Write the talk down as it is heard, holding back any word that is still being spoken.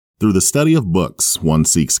Through the study of books, one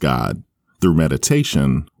seeks God. Through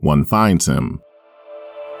meditation, one finds Him.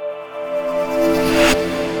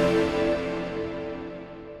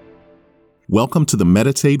 Welcome to the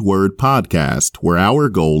Meditate Word podcast, where our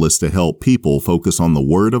goal is to help people focus on the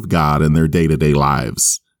Word of God in their day-to-day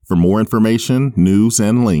lives. For more information, news,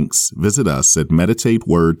 and links, visit us at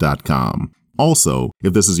meditateword.com. Also,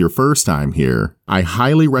 if this is your first time here, I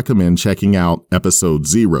highly recommend checking out episode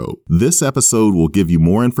 0. This episode will give you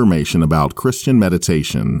more information about Christian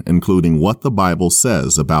meditation, including what the Bible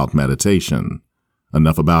says about meditation.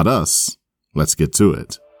 Enough about us. Let's get to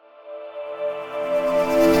it.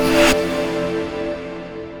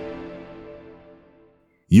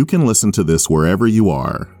 You can listen to this wherever you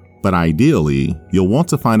are, but ideally, you'll want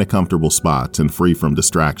to find a comfortable spot and free from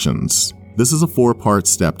distractions. This is a 4-part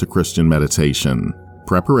step to Christian meditation: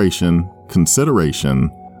 preparation, consideration,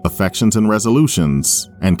 affections and resolutions,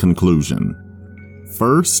 and conclusion.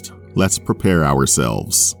 First, let's prepare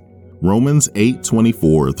ourselves. Romans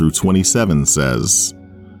 8:24 through 27 says,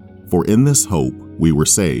 "For in this hope we were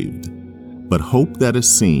saved. But hope that is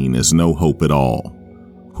seen is no hope at all.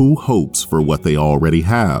 Who hopes for what they already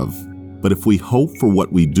have? But if we hope for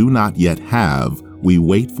what we do not yet have, we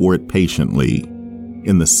wait for it patiently.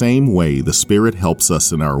 In the same way, the Spirit helps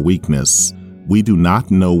us in our weakness. We do not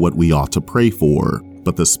know what we ought to pray for,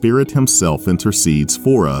 but the Spirit Himself intercedes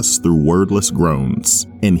for us through wordless groans.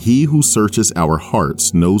 And He who searches our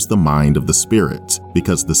hearts knows the mind of the Spirit,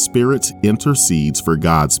 because the Spirit intercedes for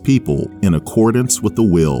God's people in accordance with the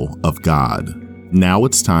will of God." Now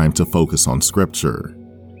it's time to focus on Scripture.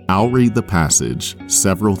 I'll read the passage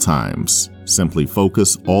several times. Simply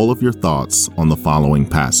focus all of your thoughts on the following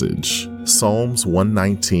passage. Psalms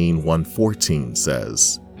 119:114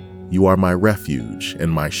 says, "You are my refuge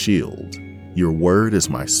and my shield. Your word is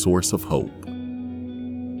my source of hope."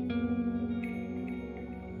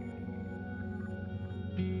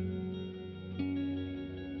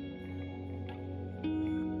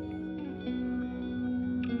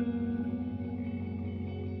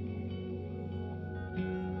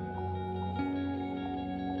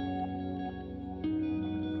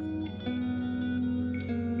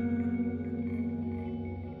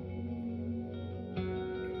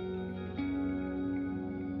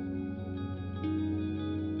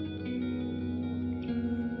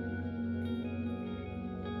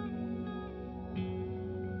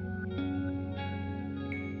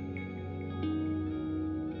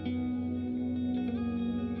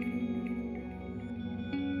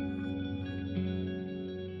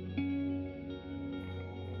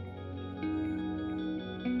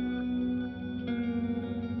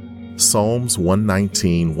 Psalms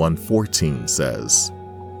 119:114 says,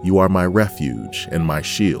 "You are my refuge and my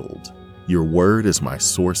shield. Your word is my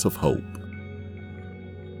source of hope."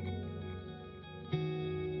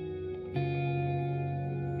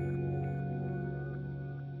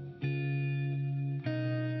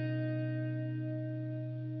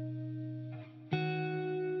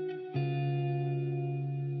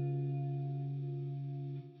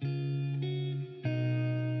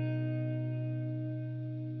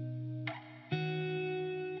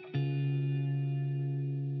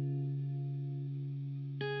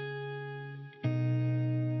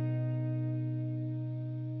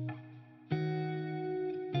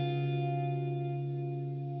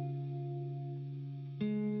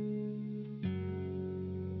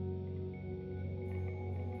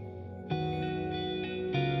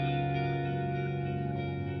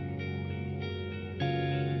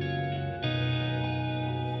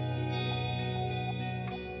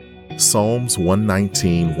 Psalms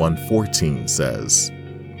 119:114 says,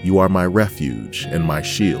 "You are my refuge and my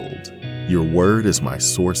shield. Your word is my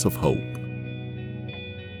source of hope."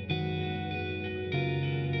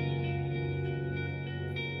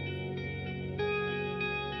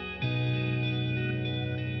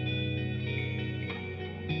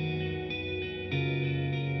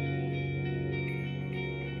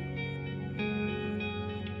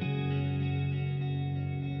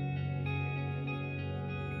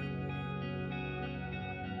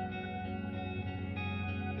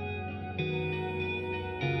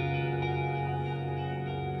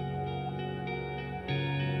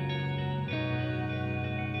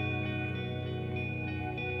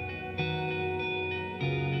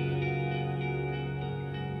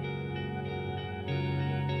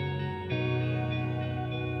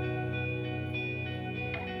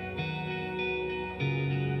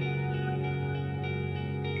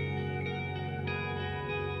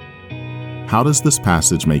 How does this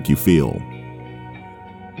passage make you feel?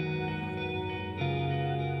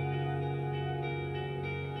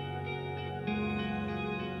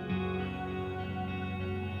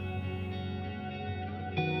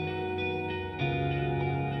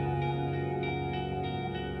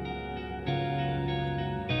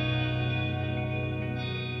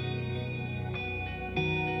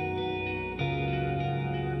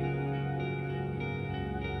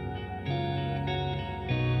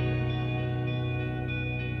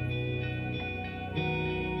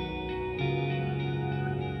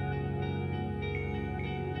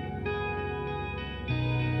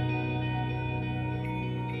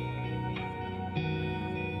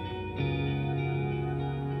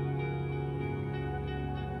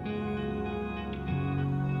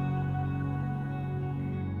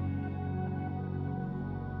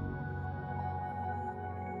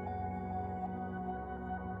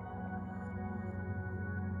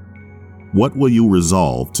 What will you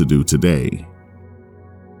resolve to do today?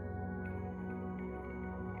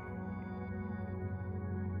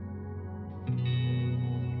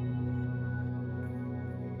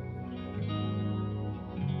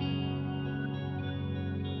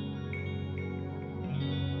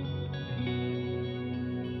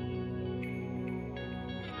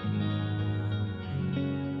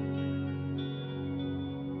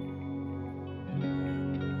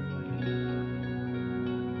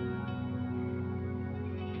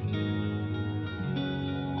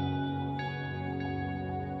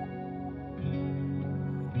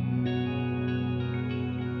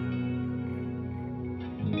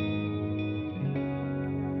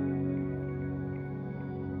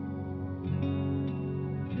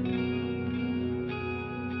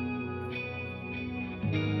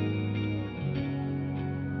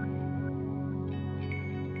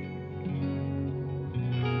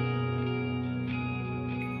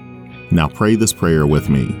 Now pray this prayer with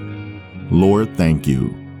me. Lord, thank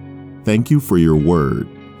you. Thank you for your word,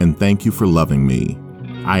 and thank you for loving me.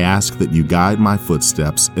 I ask that you guide my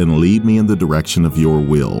footsteps and lead me in the direction of your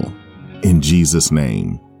will. In Jesus'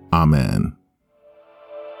 name, amen.